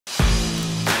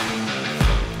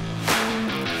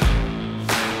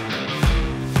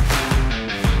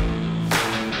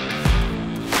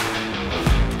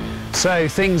So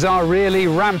things are really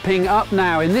ramping up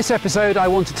now. In this episode, I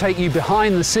want to take you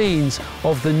behind the scenes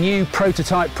of the new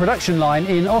prototype production line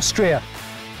in Austria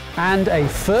and a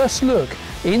first look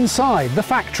inside the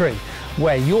factory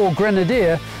where your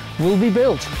Grenadier will be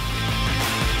built.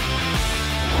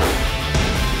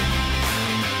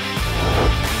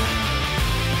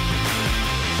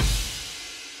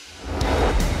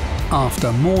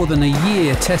 After more than a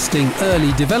year testing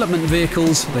early development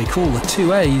vehicles, they call the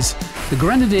 2As, the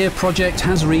Grenadier project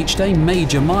has reached a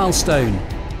major milestone.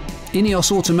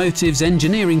 INEOS Automotive's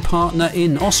engineering partner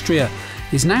in Austria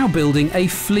is now building a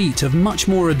fleet of much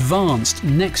more advanced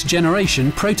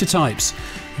next-generation prototypes.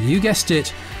 You guessed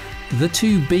it, the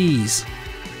 2Bs.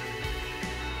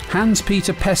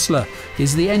 Hans-Peter Pessler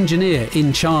is the engineer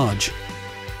in charge.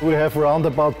 We have around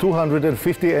about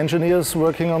 250 engineers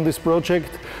working on this project,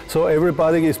 so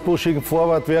everybody is pushing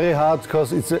forward very hard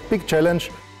because it's a big challenge.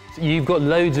 You've got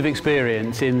loads of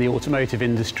experience in the automotive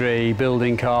industry,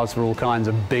 building cars for all kinds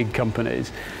of big companies.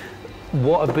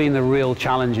 What have been the real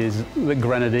challenges that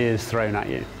Grenadier's thrown at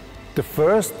you? The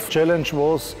first challenge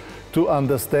was to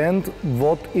understand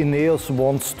what INEOS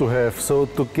wants to have, so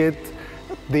to get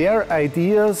their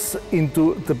ideas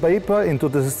into the paper, into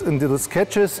the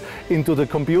sketches, into the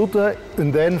computer,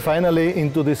 and then finally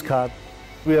into this car.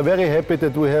 We are very happy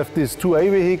that we have these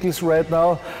 2A vehicles right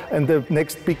now, and the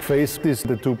next big phase is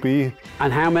the 2B.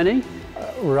 And how many?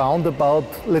 Around about,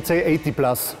 let's say, 80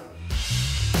 plus.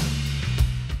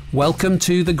 Welcome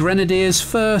to the Grenadier's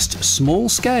first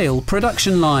small-scale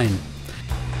production line.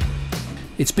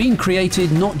 It's been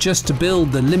created not just to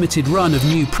build the limited run of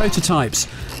new prototypes,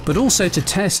 but also to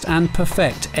test and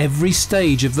perfect every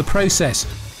stage of the process,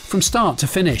 from start to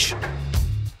finish.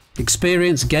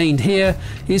 Experience gained here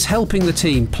is helping the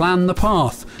team plan the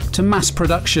path to mass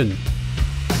production.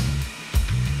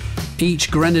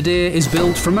 Each Grenadier is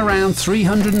built from around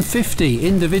 350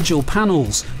 individual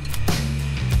panels.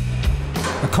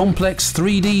 A complex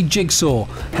 3D jigsaw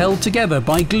held together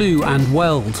by glue and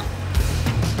weld.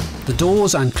 The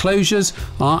doors and closures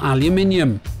are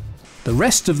aluminium. The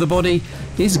rest of the body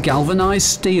is galvanized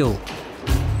steel.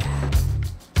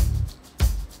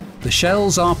 The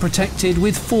shells are protected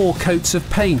with 4 coats of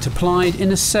paint applied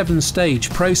in a 7-stage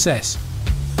process.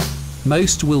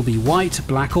 Most will be white,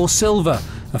 black or silver.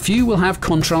 A few will have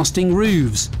contrasting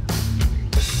roofs.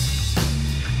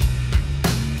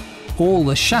 All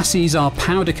the chassis are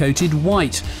powder coated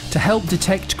white to help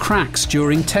detect cracks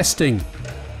during testing.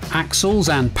 Axles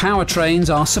and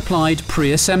powertrains are supplied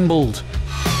pre-assembled.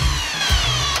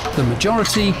 The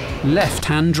majority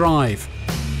left-hand drive.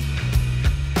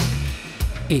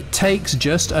 It takes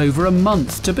just over a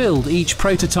month to build each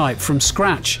prototype from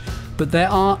scratch, but there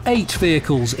are 8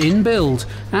 vehicles in build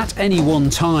at any one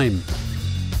time.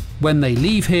 When they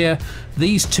leave here,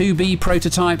 these 2B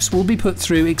prototypes will be put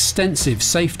through extensive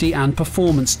safety and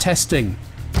performance testing.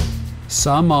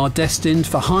 Some are destined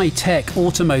for high-tech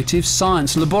automotive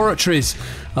science laboratories.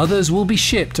 Others will be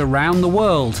shipped around the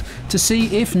world to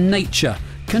see if nature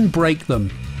can break them.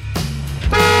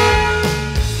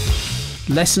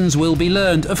 Lessons will be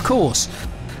learned, of course,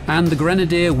 and the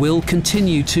Grenadier will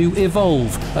continue to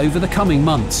evolve over the coming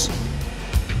months.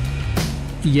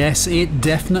 Yes, it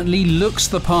definitely looks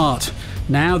the part.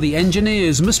 Now the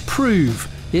engineers must prove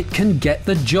it can get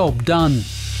the job done.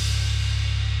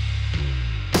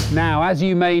 Now, as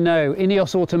you may know,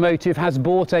 INEOS Automotive has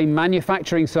bought a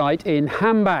manufacturing site in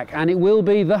Hambach, and it will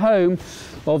be the home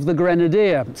of the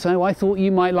Grenadier. So I thought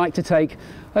you might like to take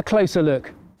a closer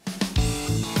look.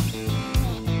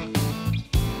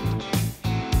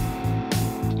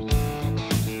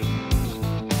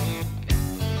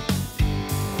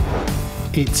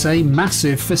 It's a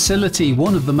massive facility,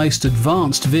 one of the most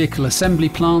advanced vehicle assembly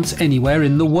plants anywhere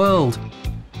in the world.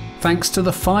 Thanks to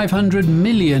the 500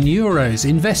 million euros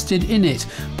invested in it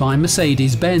by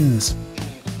Mercedes-Benz.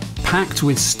 Packed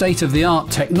with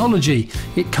state-of-the-art technology,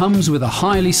 it comes with a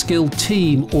highly skilled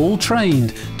team, all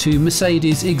trained to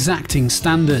Mercedes' exacting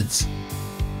standards.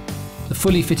 The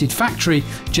fully fitted factory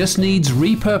just needs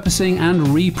repurposing and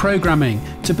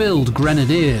reprogramming to build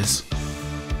Grenadiers.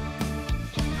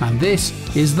 And this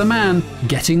is the man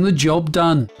getting the job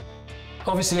done.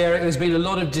 Obviously, Eric, there's been a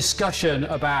lot of discussion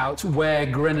about where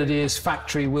Grenadier's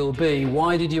factory will be.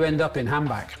 Why did you end up in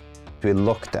Hambach? We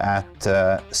looked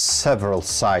at several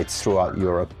sites throughout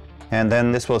Europe, and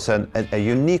then this was a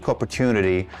unique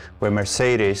opportunity where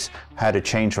Mercedes had a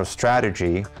change of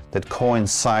strategy that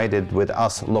coincided with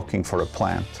us looking for a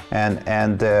plant.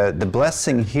 And the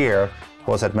blessing here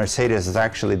was that Mercedes has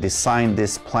actually designed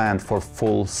this plant for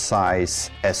full-size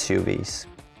SUVs.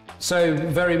 So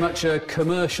very much a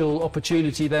commercial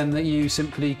opportunity then that you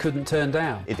simply couldn't turn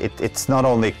down? It's not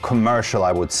only commercial,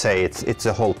 I would say, it's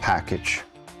a whole package.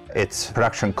 It's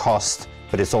production cost,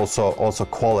 but it's also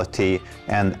quality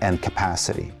and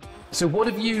capacity. So what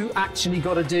have you actually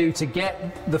got to do to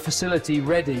get the facility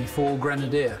ready for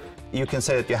Grenadier? You can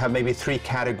say that you have maybe 3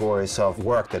 categories of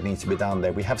work that needs to be done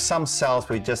there. We have some cells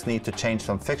we just need to change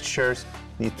some fixtures,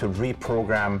 need to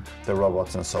reprogram the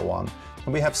robots and so on.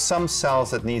 And we have some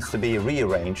cells that needs to be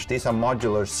rearranged. These are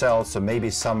modular cells, so maybe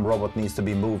some robot needs to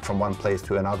be moved from one place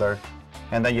to another.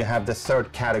 And then you have the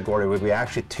 3rd category where we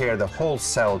actually tear the whole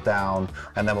cell down,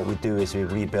 and then what we do is we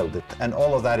rebuild it. And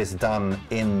all of that is done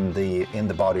in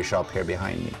the body shop here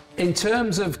behind me. In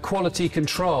terms of quality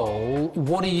control,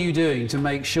 what are you doing to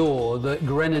make sure that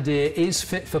Grenadier is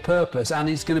fit for purpose and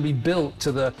is going to be built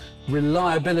to the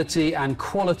reliability and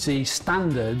quality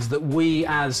standards that we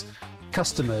as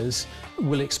customers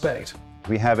will expect?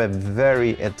 We have a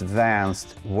very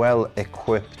advanced,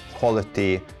 well-equipped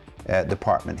quality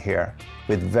department here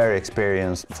with very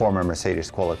experienced former Mercedes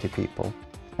quality people.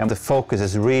 And the focus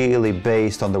is really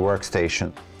based on the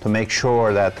workstation to make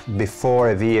sure that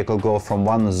before a vehicle goes from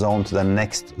one zone to the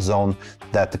next zone,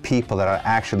 that the people that are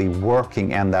actually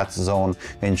working in that zone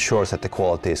ensures that the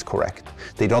quality is correct.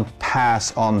 They don't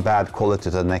pass on bad quality to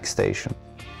the next station.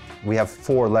 We have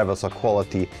 4 levels of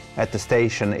quality at the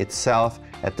station itself,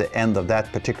 at the end of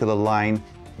that particular line,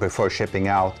 before shipping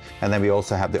out, and then we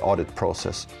also have the audit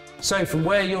process. So from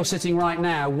where you're sitting right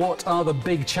now, what are the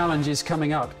big challenges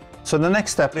coming up? So the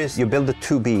next step is you build the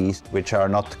 2Bs, which are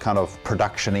not kind of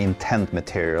production intent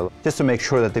material. Just to make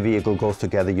sure that the vehicle goes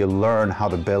together, you learn how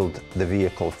to build the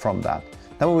vehicle from that.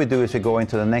 Then what we do is we go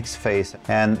into the next phase,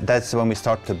 and that's when we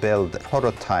start to build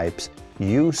prototypes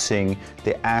using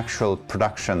the actual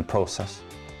production process.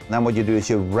 Then what you do is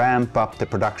you ramp up the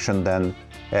production then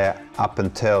up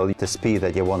until the speed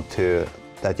that you want to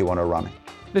run it.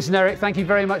 Listen, Eric, thank you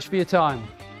very much for your time.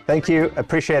 Thank you,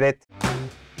 appreciate it.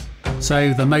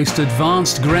 So the most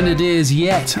advanced Grenadiers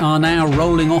yet are now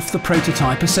rolling off the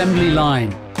prototype assembly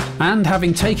line. And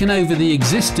having taken over the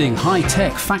existing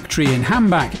high-tech factory in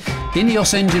Hambach,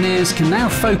 INEOS engineers can now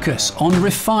focus on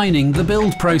refining the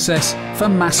build process for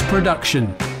mass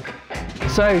production.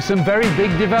 So some very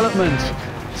big developments.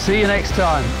 See you next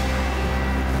time.